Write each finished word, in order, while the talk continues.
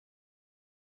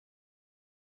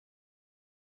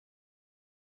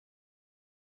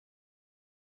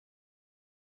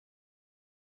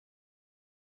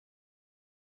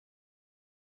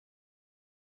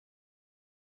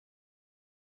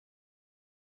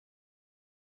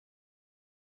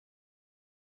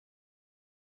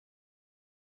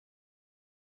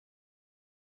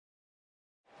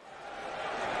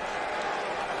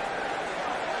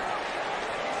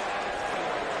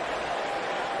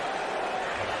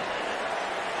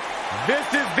This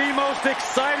is the most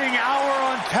exciting hour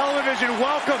on television.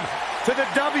 Welcome to the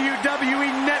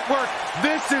WWE Network.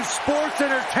 This is sports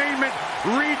entertainment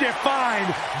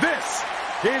redefined. This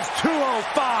is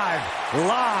 205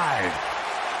 Live.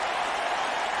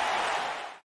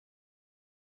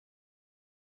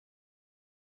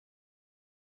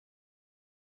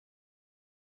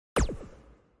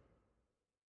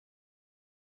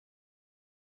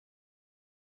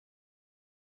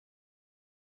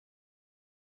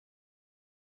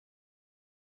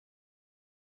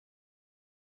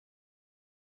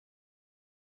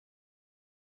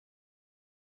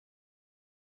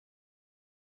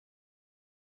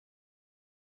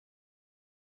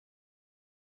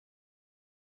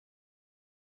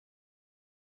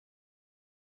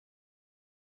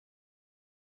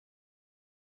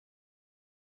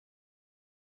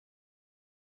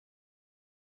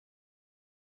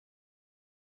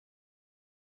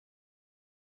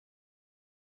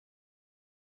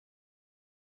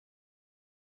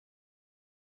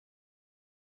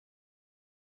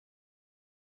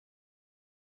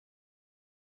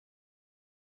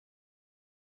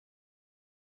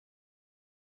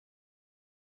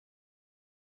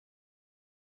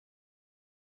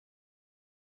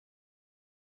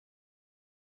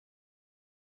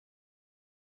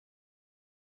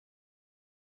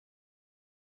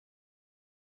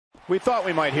 We thought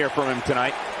we might hear from him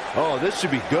tonight. Oh, this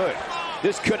should be good.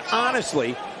 This could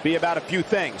honestly be about a few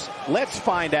things. Let's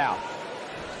find out.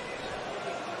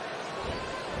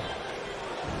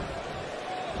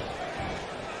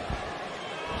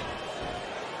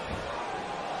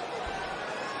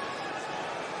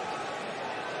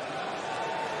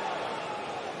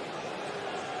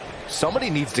 Somebody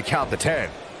needs to count the 10.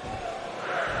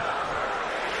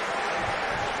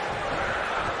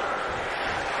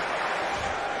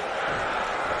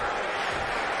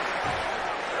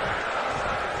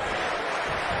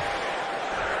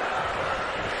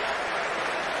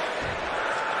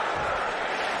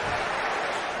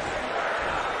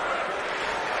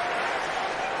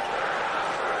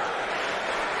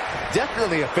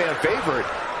 Definitely a fan favorite.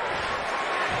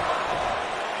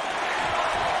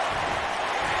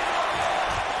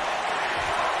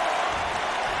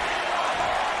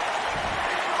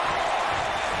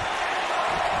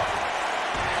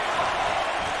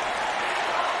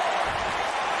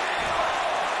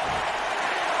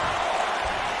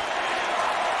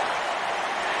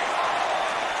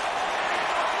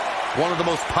 One of the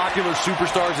most popular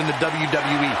superstars in the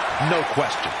WWE, no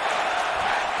question.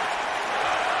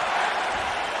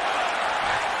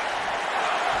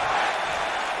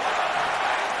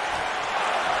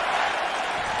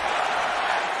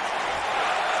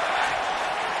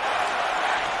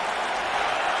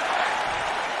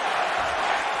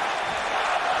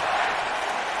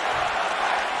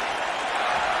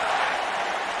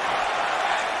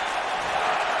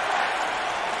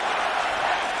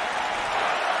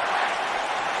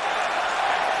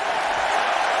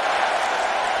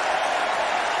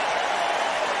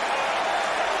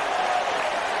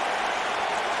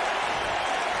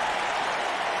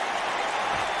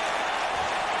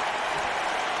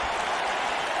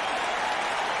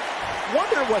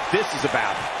 Wonder what this is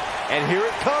about. And here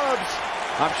it comes.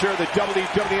 I'm sure the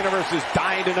WWE Universe is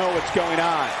dying to know what's going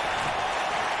on.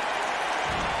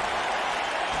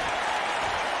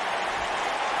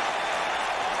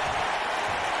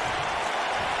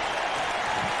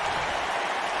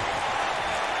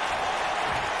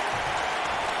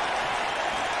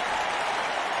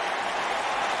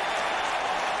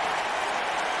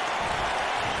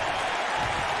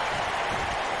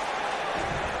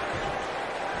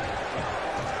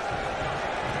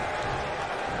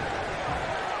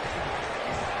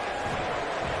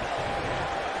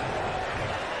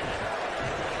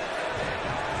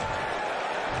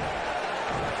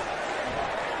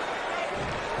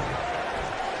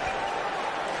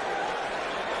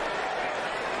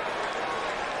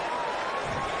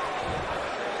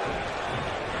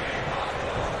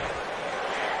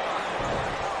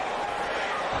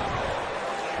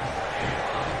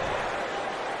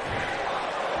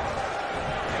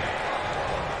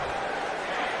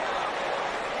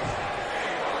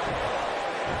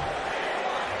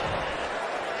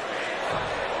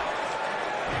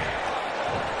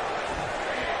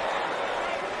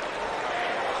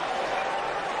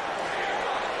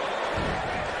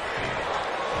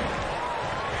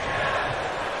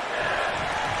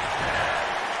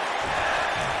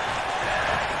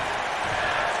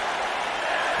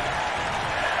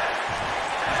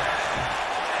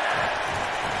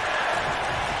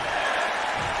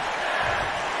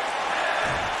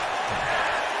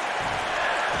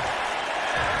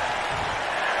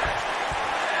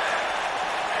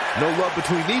 No love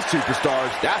between these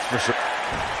superstars, that's for sure.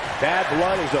 Bad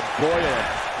blood is a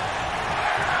boiling.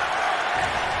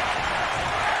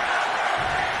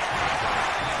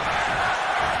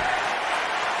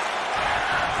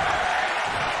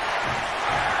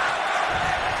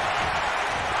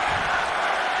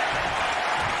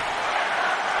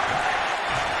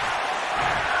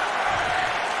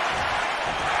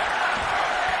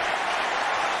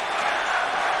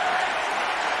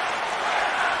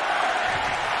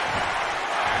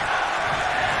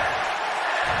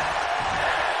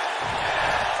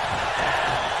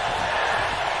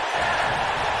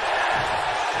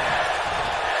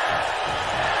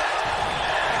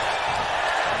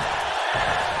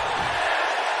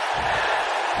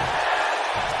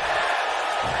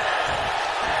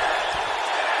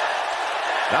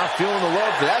 Not feeling the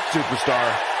love for that superstar.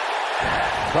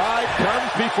 Pride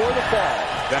comes before the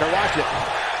fall. Better watch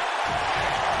it.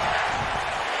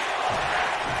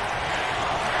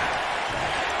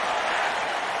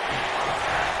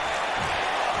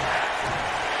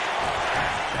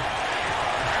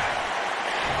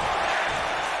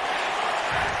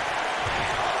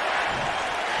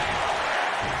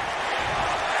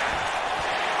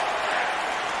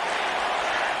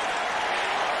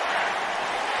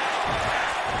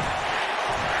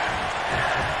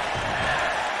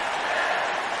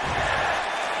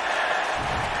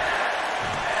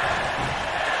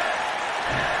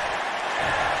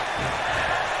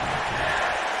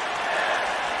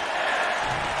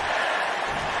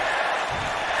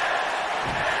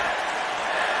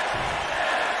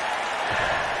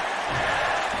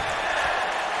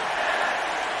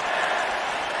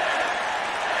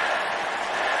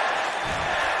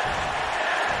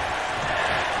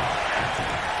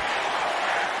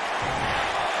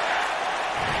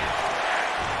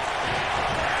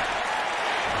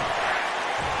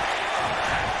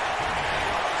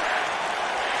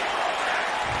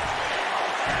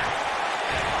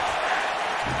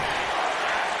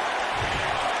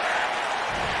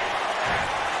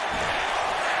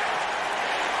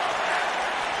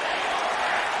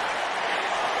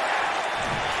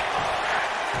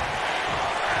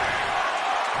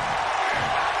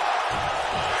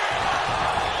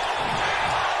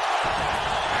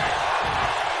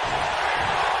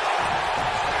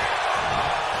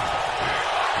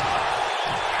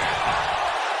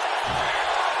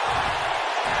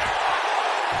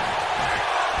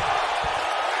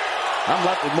 I'm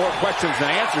left with more questions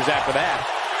than answers after that.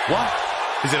 What?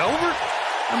 Is it over?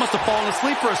 I must have fallen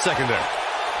asleep for a second there.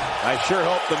 I sure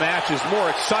hope the match is more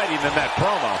exciting than that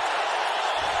promo.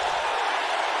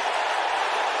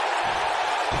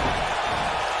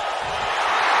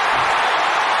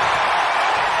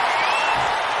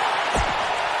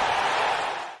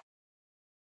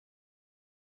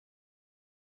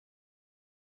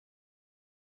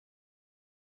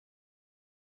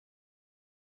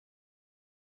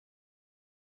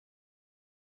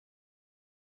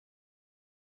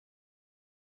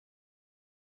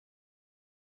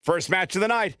 First match of the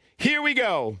night. Here we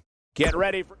go. Get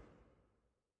ready for...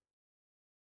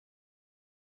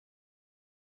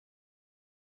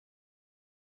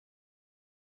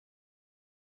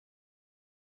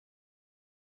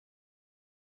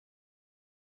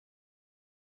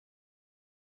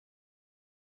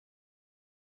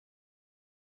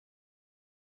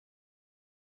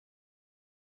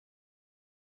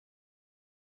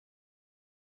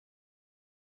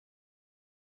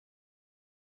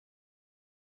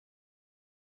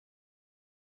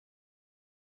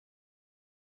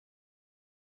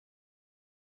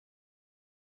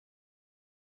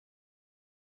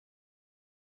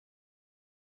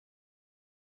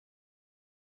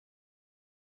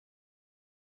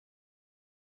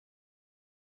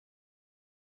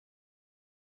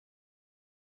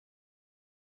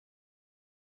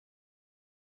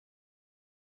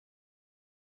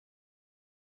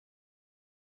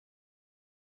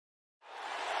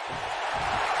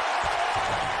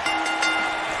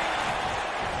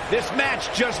 This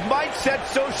match just might set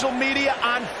social media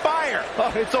on fire.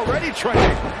 Oh, it's already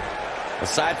trending.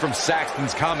 Aside from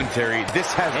Saxton's commentary,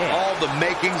 this has all the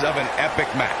makings of an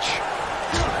epic match.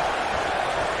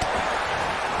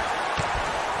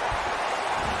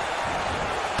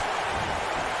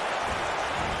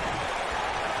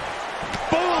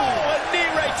 Boom! Oh, a knee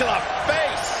right to the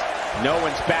face. No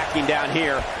one's backing down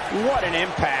here. What an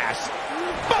impasse.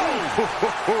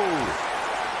 Boom!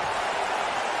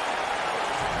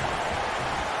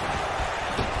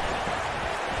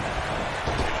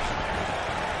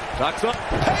 Knocks up.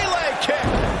 Pele kick.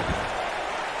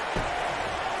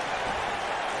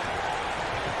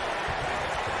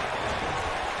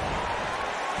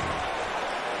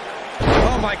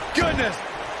 my goodness.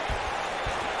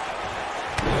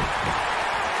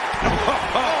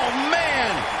 Oh,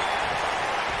 man.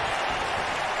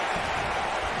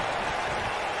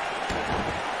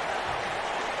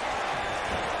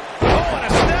 Oh, and a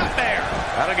snap there.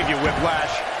 That'll give you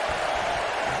whiplash.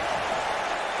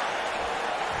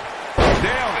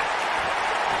 Nailed it.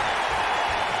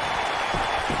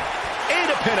 And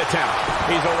a pin attempt.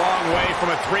 He's a long way from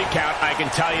a 3 count, I can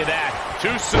tell you that.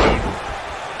 Too soon.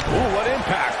 Ooh, what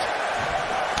impact.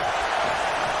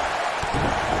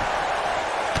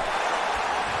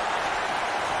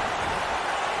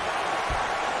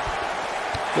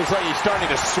 Looks like he's starting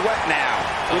to sweat now.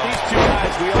 With these two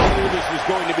guys, we all knew this was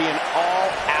going to be an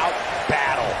all-out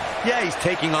battle. Yeah, he's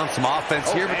taking on some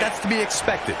offense here, but that's to be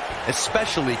expected,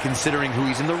 especially considering who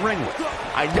he's in the ring with.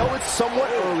 I know it's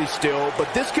somewhat early still,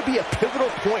 but this could be a pivotal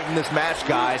point in this match,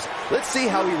 guys. Let's see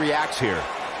how he reacts here.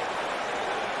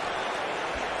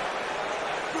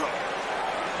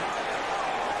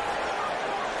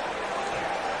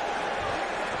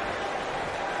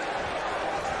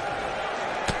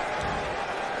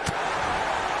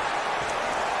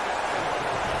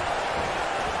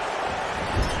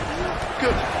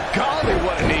 Good golly,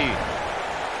 what a knee.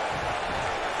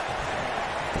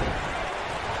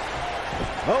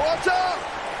 Oh, what's up?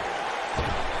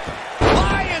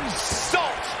 Lion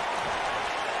salt.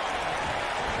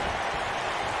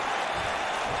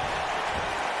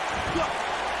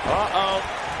 Uh-oh.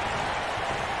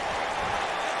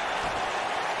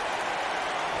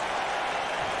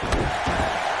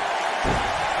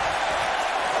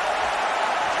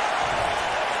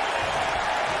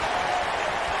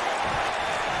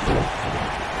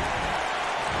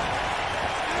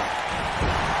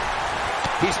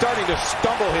 He's starting to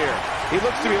stumble here. He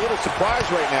looks to be a little surprised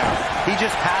right now. He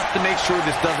just has to make sure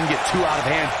this doesn't get too out of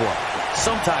hand for him.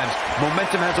 Sometimes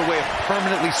momentum has a way of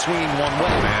permanently swinging one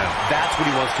way. Man, that's what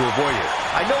he wants to avoid here.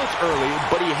 I know it's early,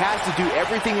 but he has to do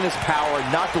everything in his power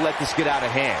not to let this get out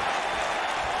of hand.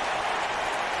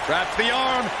 Traps the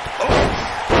arm. Oh.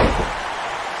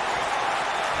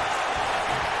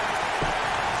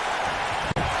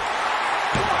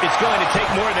 It's going to take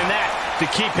more than that to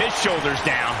keep his shoulders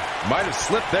down. Might have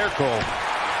slipped there, Cole.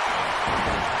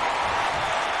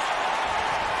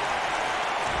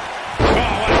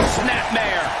 Oh, what a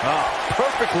snapmare. Oh,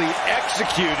 perfectly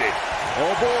executed.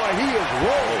 Oh, boy, he is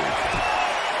rolling.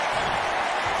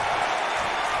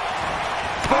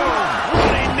 Boom!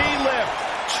 What a knee lift.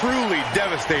 Truly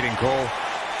devastating, Cole.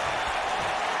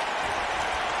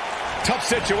 Tough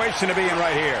situation to be in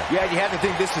right here. Yeah, you have to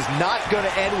think this is not going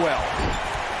to end well.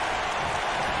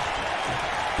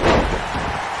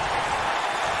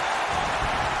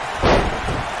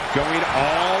 Going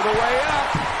all the way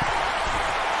up.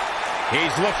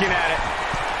 He's looking at it.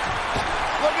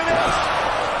 Look at this.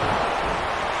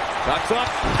 Knocks up.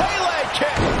 Pele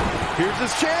kick. Here's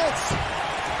his chance.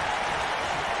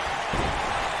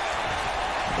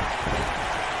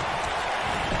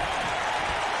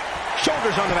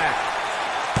 Shoulders on the mat.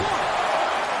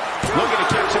 Looking to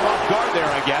catch him off guard there,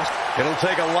 I guess. It'll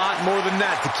take a lot more than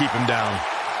that to keep him down.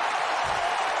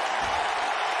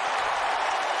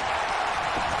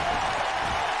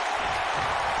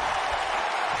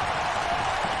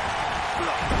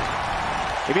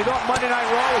 If you thought Monday Night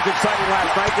Raw was exciting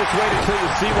last night, just wait until you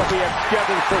see what we have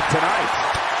scheduled for tonight.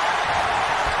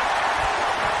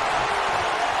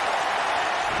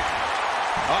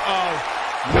 Uh-oh.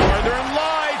 Northern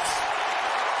Lights.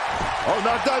 Oh,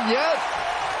 not done yet.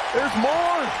 There's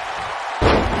more.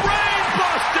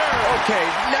 Brainbuster. Okay,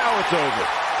 now it's over.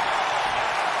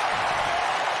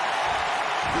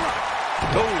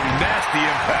 Oh, nasty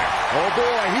impact. Oh,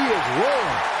 boy, he is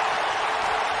rolling.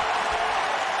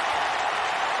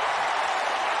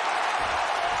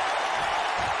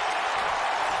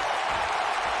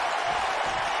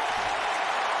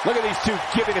 Look at these two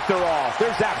giving it their all.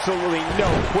 There's absolutely no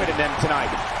quit in them tonight.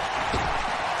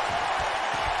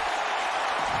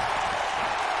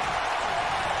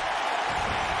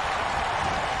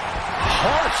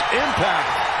 Harsh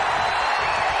impact.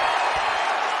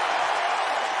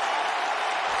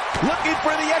 Looking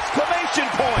for the exclamation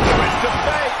point. Twist of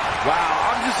fate.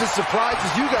 Wow, I'm just as surprised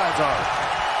as you guys are.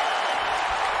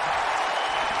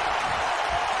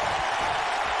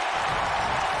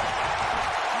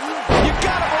 You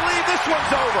gotta believe this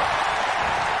one's over.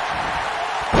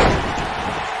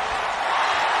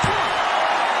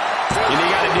 And he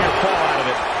got a near fall out of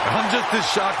it. I'm just as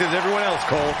shocked as everyone else,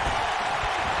 Cole.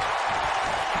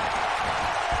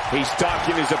 He's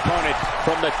stalking his opponent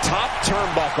from the top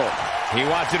turnbuckle. He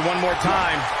wants it one more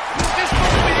time. This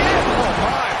must be it. Oh,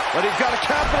 my. But he's got to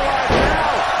capitalize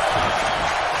now.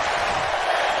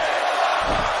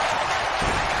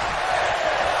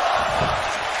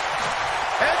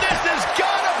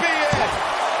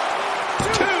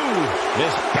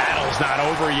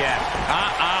 over yet.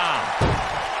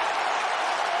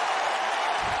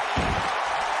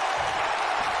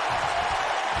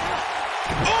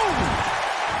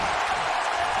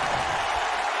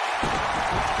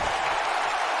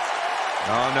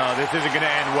 Oh, no, this isn't going to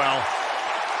end well.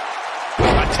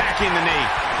 Attacking the knee.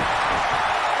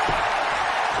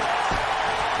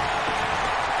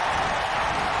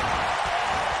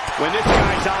 When this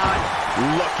guy's on,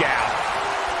 look out.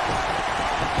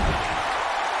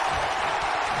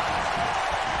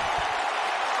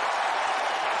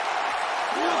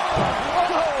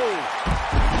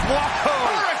 Whoa!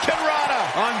 Hurricane Rana!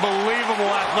 Unbelievable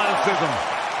athleticism.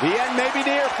 The end may be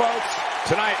near, folks.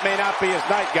 Tonight may not be his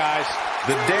night, guys.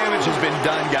 The damage has been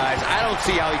done, guys. I don't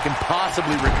see how he can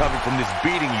possibly recover from this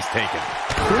beating he's taken.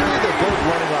 Clearly, they're both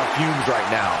running on fumes right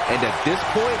now. And at this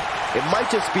point, it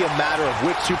might just be a matter of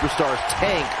which superstar's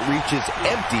tank reaches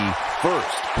empty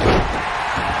first.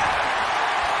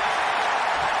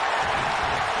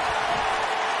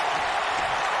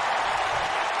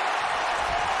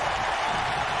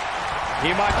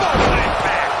 He might put it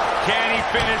back. Can he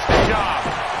finish the job?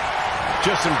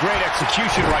 Just some great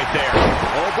execution right there.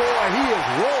 Oh, boy, he is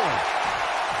rolling.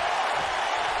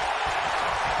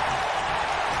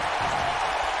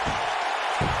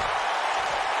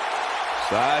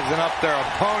 Sizing up their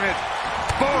opponent.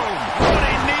 Boom! What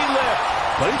a knee lift!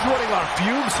 But he's running on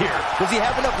fumes here. Does he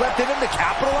have enough left in him to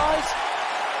capitalize?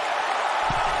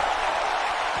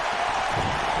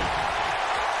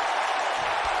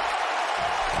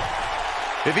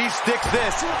 If he sticks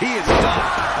this, he is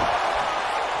done.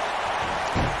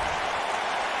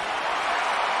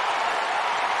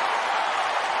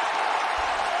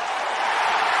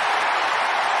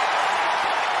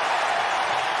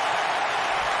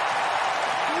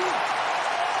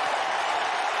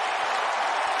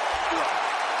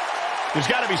 There's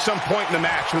got to be some point in the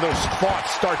match where those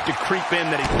thoughts start to creep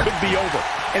in that it could be over.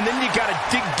 And then you got to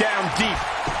dig down deep.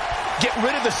 Get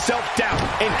rid of the self-doubt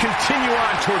and continue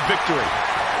on toward victory.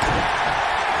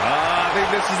 I think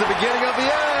this is the beginning of the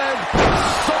end.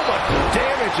 So much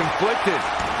damage inflicted.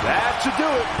 That should do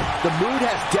it. The mood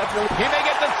has definitely... He may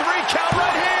get the 3 count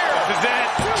right here. This is it.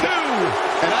 2.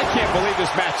 And I can't believe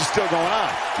this match is still going on.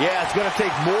 Yeah, it's going to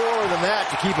take more than that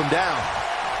to keep him down.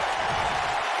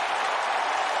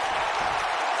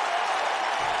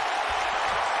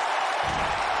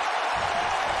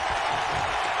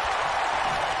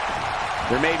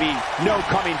 There may be no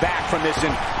coming back from this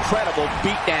incredible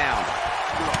beatdown.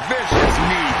 Vicious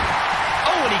knee.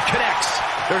 Oh, and he connects.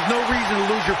 There's no reason to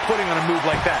lose your footing on a move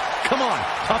like that. Come on,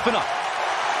 toughen up.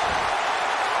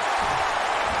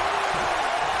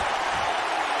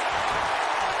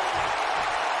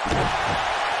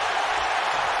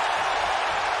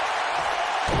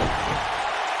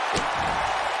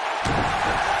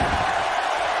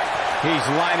 He's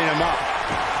lining him up.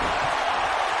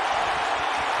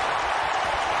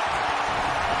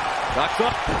 Knocks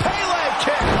up. Pele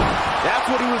kick. That's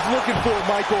what he was looking for,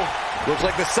 Michael. Looks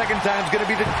like the second time's going to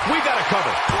be the... We got to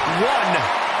cover. 1,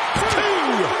 2.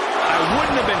 I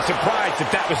wouldn't have been surprised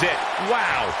if that was it.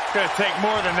 Wow. Gonna take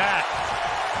more than that.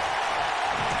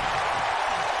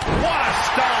 What a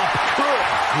stomp. Good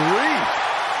grief.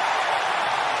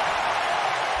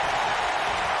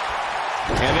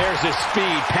 And there's his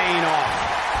speed paying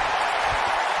off.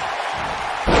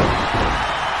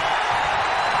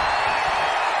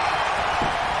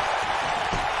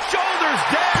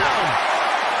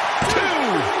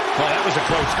 Well, that was a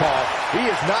close call. He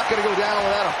is not going to go down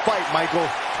without a fight, Michael.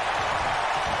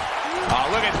 Oh,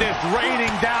 look at this, raining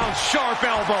down sharp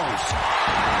elbows.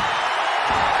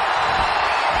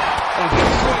 Oh,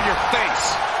 destroy your face.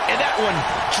 And that one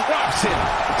drops him.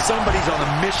 Somebody's on a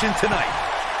mission tonight.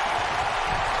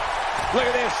 Look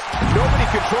at this. Nobody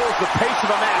controls the pace of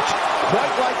a match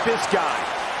quite like this guy.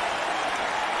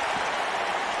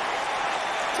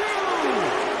 2.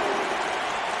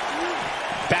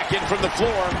 Back in from the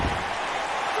floor.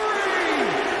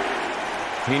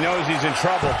 3. He knows he's in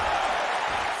trouble.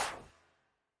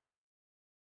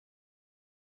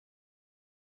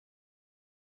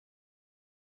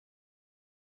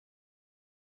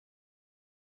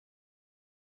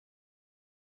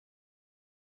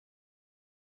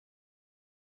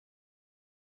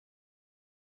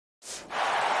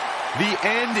 The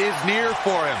end is near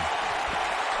for him.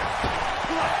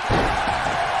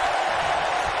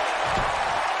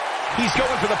 He's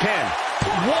going for the pin.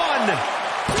 1,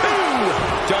 2.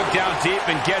 Dug down deep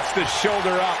and gets the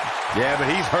shoulder up. Yeah, but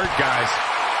he's hurt, guys.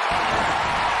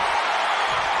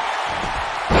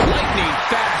 Lightning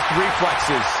fast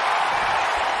reflexes.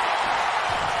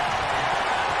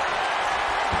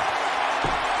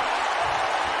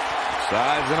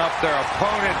 Sizing up their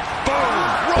opponent. Boom!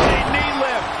 Running knee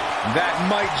lift. That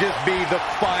might just be the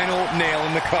final nail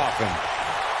in the coffin.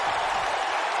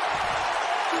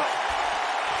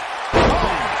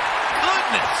 Oh,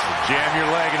 goodness. Jam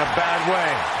your leg in a bad way.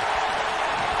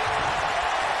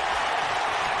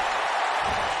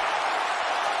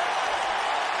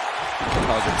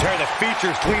 Oh, to tear the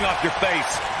features clean off your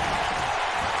face.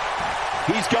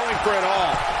 He's going for it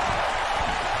all.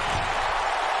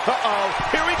 Uh-oh.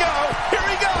 Here we go. Here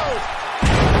we go.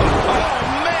 Oh,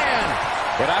 man.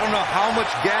 But I don't know how much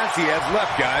gas he has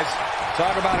left, guys.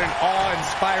 Talk about an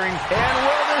awe-inspiring. And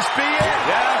will this be it?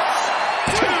 Yes.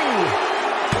 2,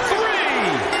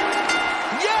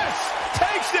 3. Yes.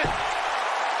 Takes it.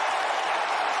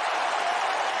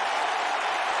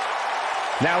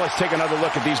 Now let's take another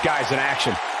look at these guys in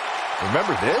action.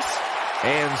 Remember this?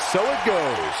 And so it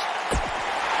goes.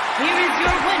 Here is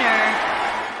your winner,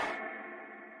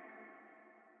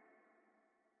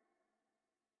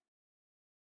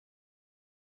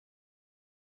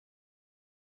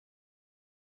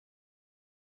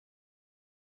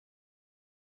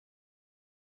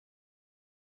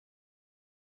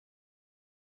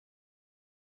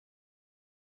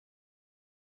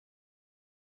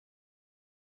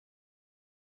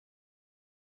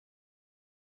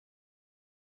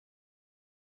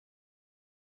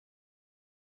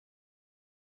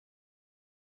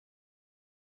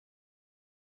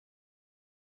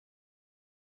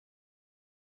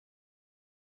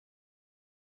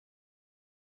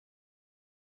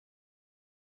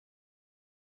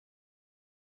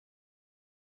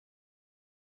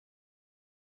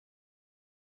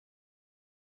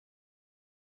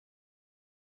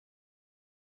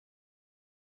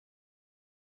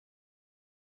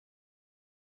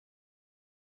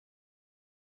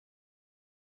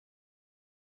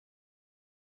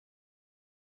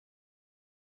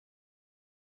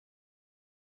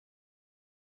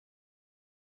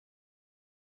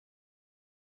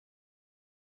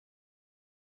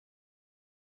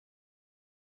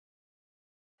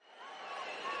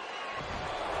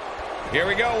 Here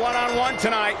we go, one-on-one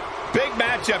tonight. Big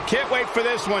matchup. Can't wait for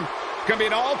this one. Gonna be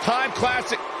an all-time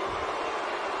classic.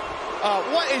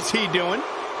 What is he doing?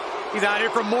 He's out here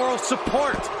for moral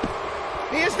support.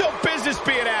 He has no business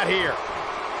being out here.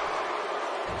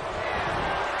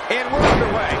 And we're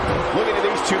underway. Looking at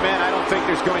these two men, I don't think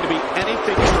there's going to be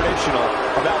anything traditional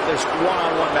about this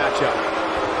one-on-one matchup.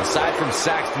 Aside from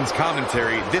Saxton's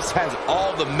commentary, this has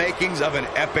all the makings of an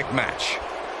epic match.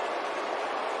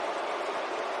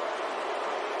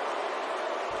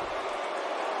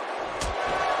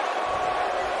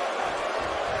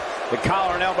 The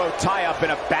collar and elbow tie-up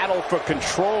in a battle for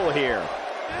control here.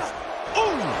 Ooh!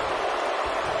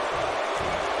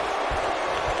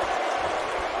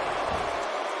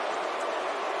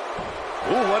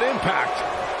 Ooh, what impact.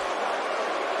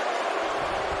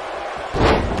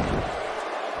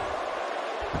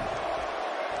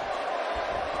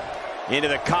 Into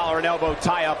the collar and elbow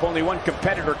tie-up. Only one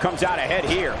competitor comes out ahead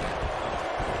here.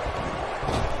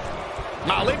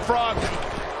 Now leapfrog.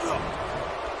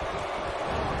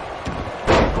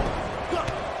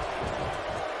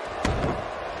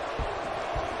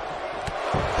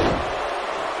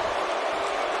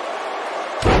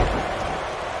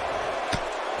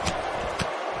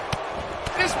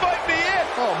 This might be it.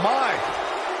 Oh, my.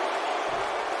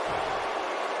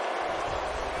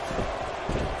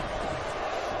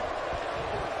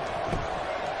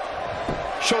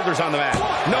 Shoulders on the mat.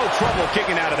 No trouble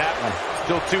kicking out of that one.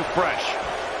 Still too fresh.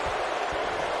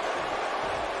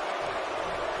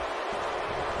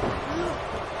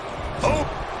 Oh!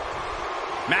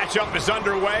 Matchup is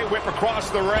underway. Whip across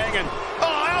the ring and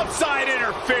outside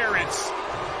interference.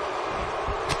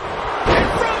 And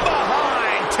from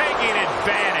behind, taking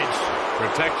advantage.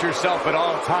 Protect yourself at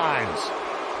all times.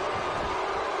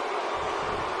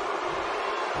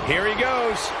 Here he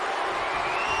goes.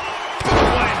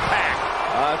 What impact.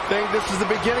 I think this is the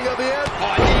beginning of the end.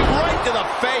 Oh, knee right to the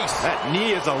face. That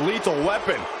knee is a lethal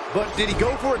weapon. But did he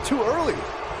go for it too early?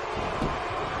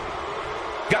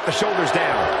 Got the shoulders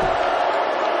down.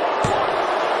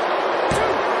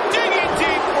 Digging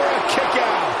deep for a kick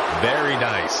out. Very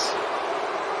nice.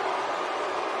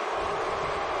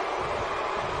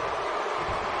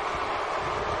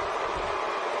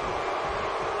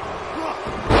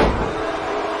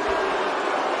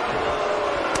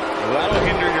 That'll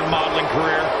hinder your modeling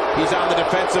career. He's on the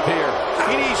defensive here.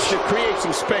 He needs to create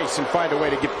some space and find a way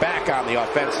to get back on the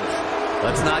offensive.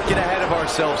 Let's not get ahead of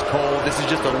ourselves, Cole. This is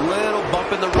just a little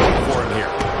bump in the road for him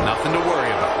here. Nothing to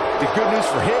worry about. The good news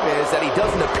for him is that he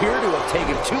doesn't appear to have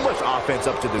taken too much offense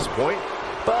up to this point.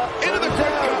 But Into the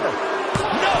quick cover.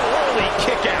 No, early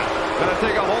kick out. Gonna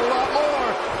take a whole lot more.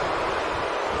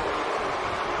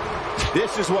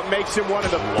 This is what makes him one of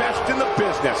the best in the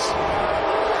business.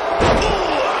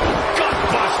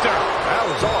 Gutbuster. That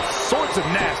was all sorts of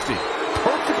nasty.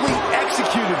 Perfectly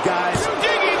executed, guys.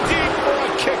 Digging deep for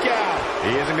a kick out.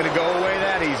 He isn't going to go away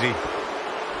that easy.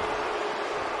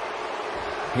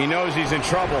 He knows he's in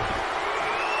trouble.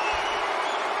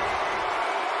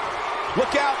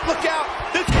 Look out, look out.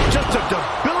 This is just a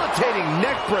debilitating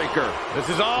neck breaker. This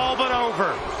is all but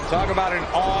over. Talk about an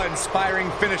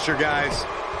awe-inspiring finisher, guys.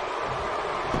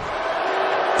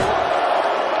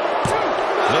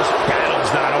 This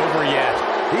battle's not over yet.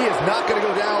 He is not going to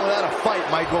go down without a fight,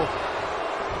 Michael.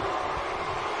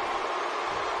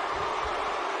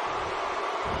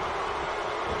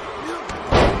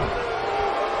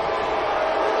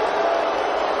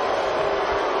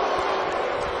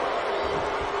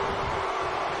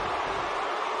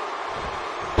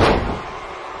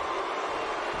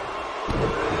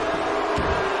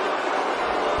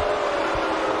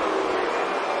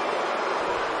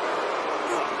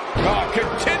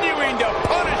 Continuing to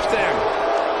punish them.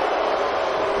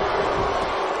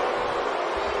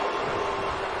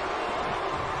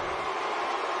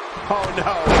 Oh,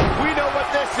 no. We know what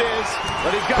this is,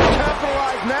 but he's got to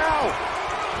capitalize now.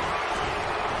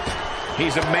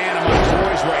 He's a man among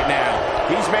boys right now.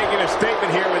 He's making a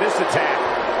statement here with this attack.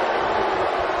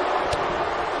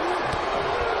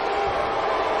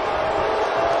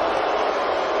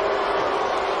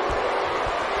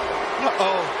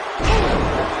 Uh-oh.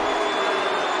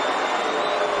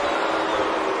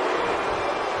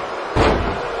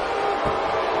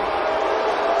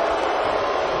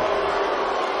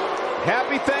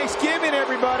 Happy Thanksgiving,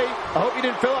 everybody. I hope you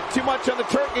didn't fill up too much on the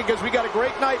turkey because we got a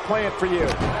great night planned for you.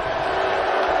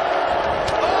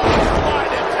 Lie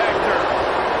detector.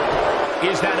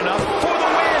 Is that enough for the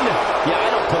win? Yeah,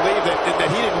 I don't believe that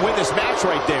he didn't win this match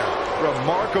right there.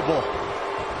 Remarkable.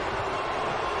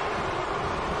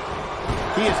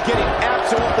 He is getting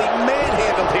absolutely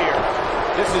manhandled here.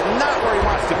 This is not where he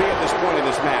wants to be at this point in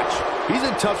this match. He's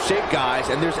in tough shape, guys,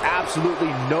 and there's absolutely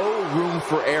no room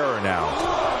for error now.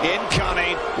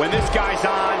 Incoming. When this guy's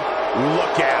on,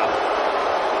 look out.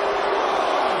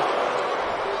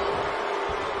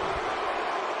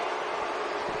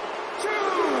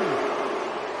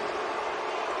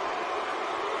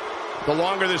 The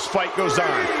longer this fight goes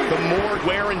on, the more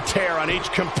wear and tear on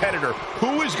each competitor.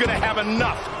 Who is going to have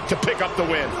enough to pick up the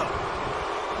win?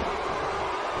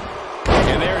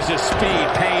 And there's his speed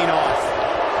paying off.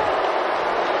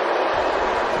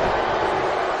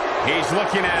 He's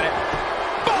looking at it.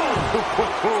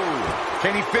 Boom!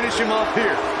 Can he finish him off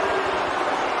here?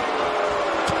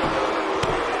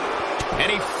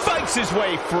 And he fights his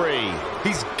way free.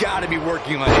 He's got to be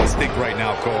working on instinct right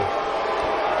now, Cole.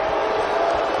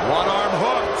 One arm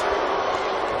hooked.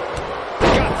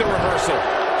 Got the reversal.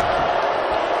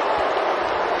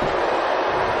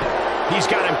 He's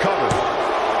got him covered.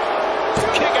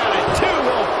 Kick out at 2.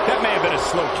 Oh, that may have been a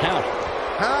slow count.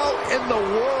 How in the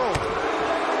world?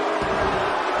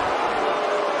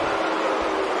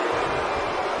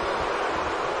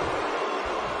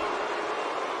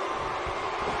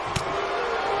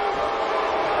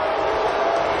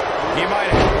 He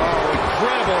might have. Oh,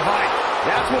 incredible height.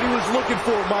 That's what he was looking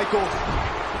for, Michael.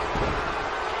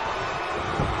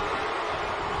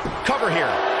 Cover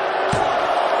here.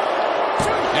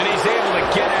 And he's able to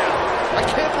get out. I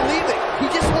can't believe it. He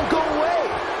just won't go away.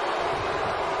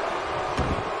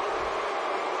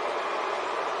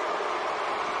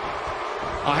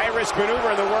 A high-risk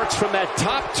maneuver in the works from that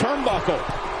top turnbuckle.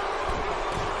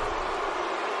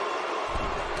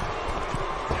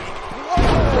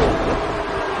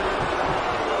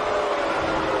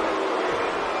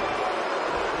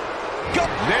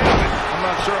 I'm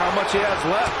not sure how much he has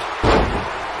left.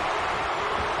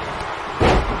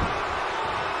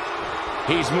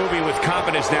 He's moving with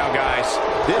confidence now, guys.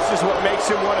 This is what makes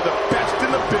him one of the best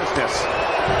in the business.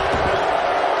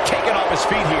 Taking off his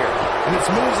feet here. And it's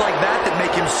moves like that that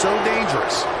make him so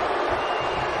dangerous.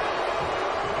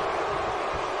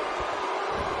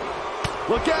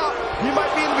 Look out. He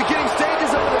might be in the beginning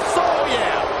stages of an assault. Oh,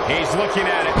 yeah. He's looking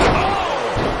at it.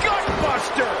 Oh,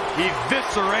 gutbuster.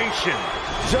 Evisceration.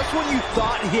 Just when you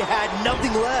thought he had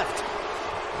nothing left.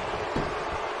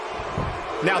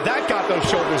 Now that got those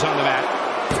shoulders on the mat.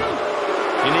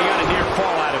 And he got a near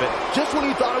fall out of it. Just when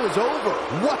you thought it was over.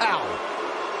 Wow.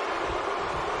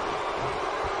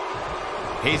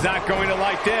 He's not going to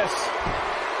like this.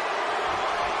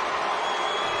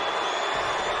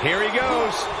 Here he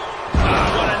goes. Ah,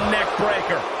 what a neck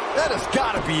breaker. That has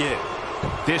got to be it.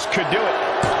 This could do it.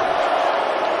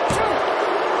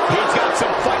 He's got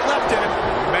some fight left in him.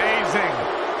 Remains amazing.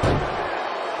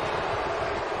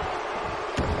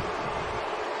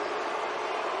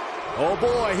 Oh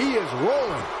boy, he is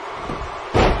rolling.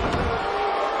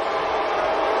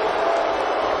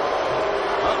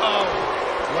 Uh-oh.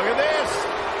 Look at this.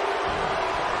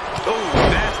 Oh,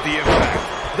 nasty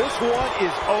impact. This one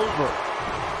is over.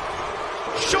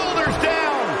 Shoulders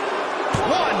down.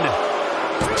 1,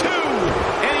 2,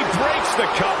 and he breaks the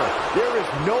cover. There is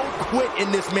no quit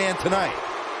in this man tonight.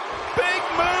 Big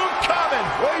move coming.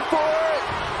 Wait for it.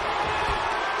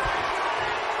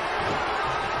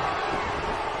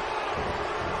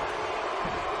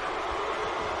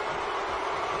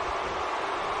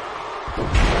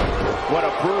 What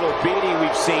a brutal beating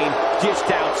we've seen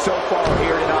dished out so far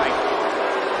here tonight.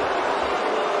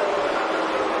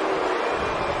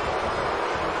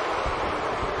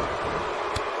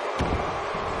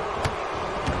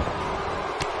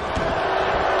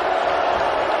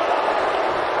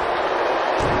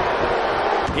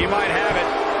 He might have it.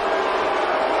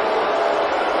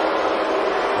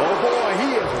 Oh boy, he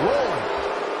is rolling.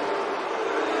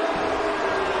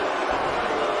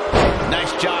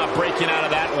 Nice job breaking out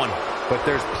of that one. But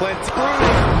there's plenty.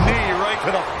 Knee right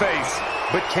to the face.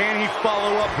 But can he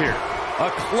follow up here?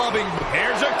 A clubbing.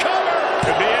 Here's a cover.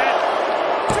 Could be it.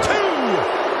 2,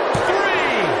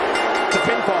 3. The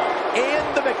pinfall and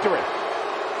the victory.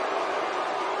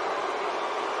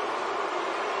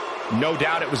 No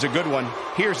doubt it was a good one.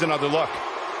 Here's another look.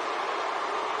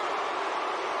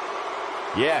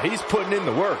 Yeah, he's putting in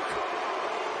the work.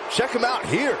 Check him out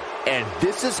here. And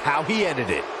this is how he ended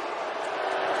it.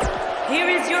 Here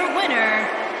is your winner,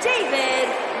 David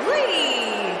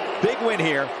Lee. Big win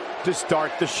here to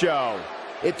start the show.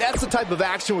 If that's the type of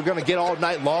action we're going to get all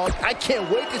night long, I can't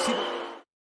wait to see...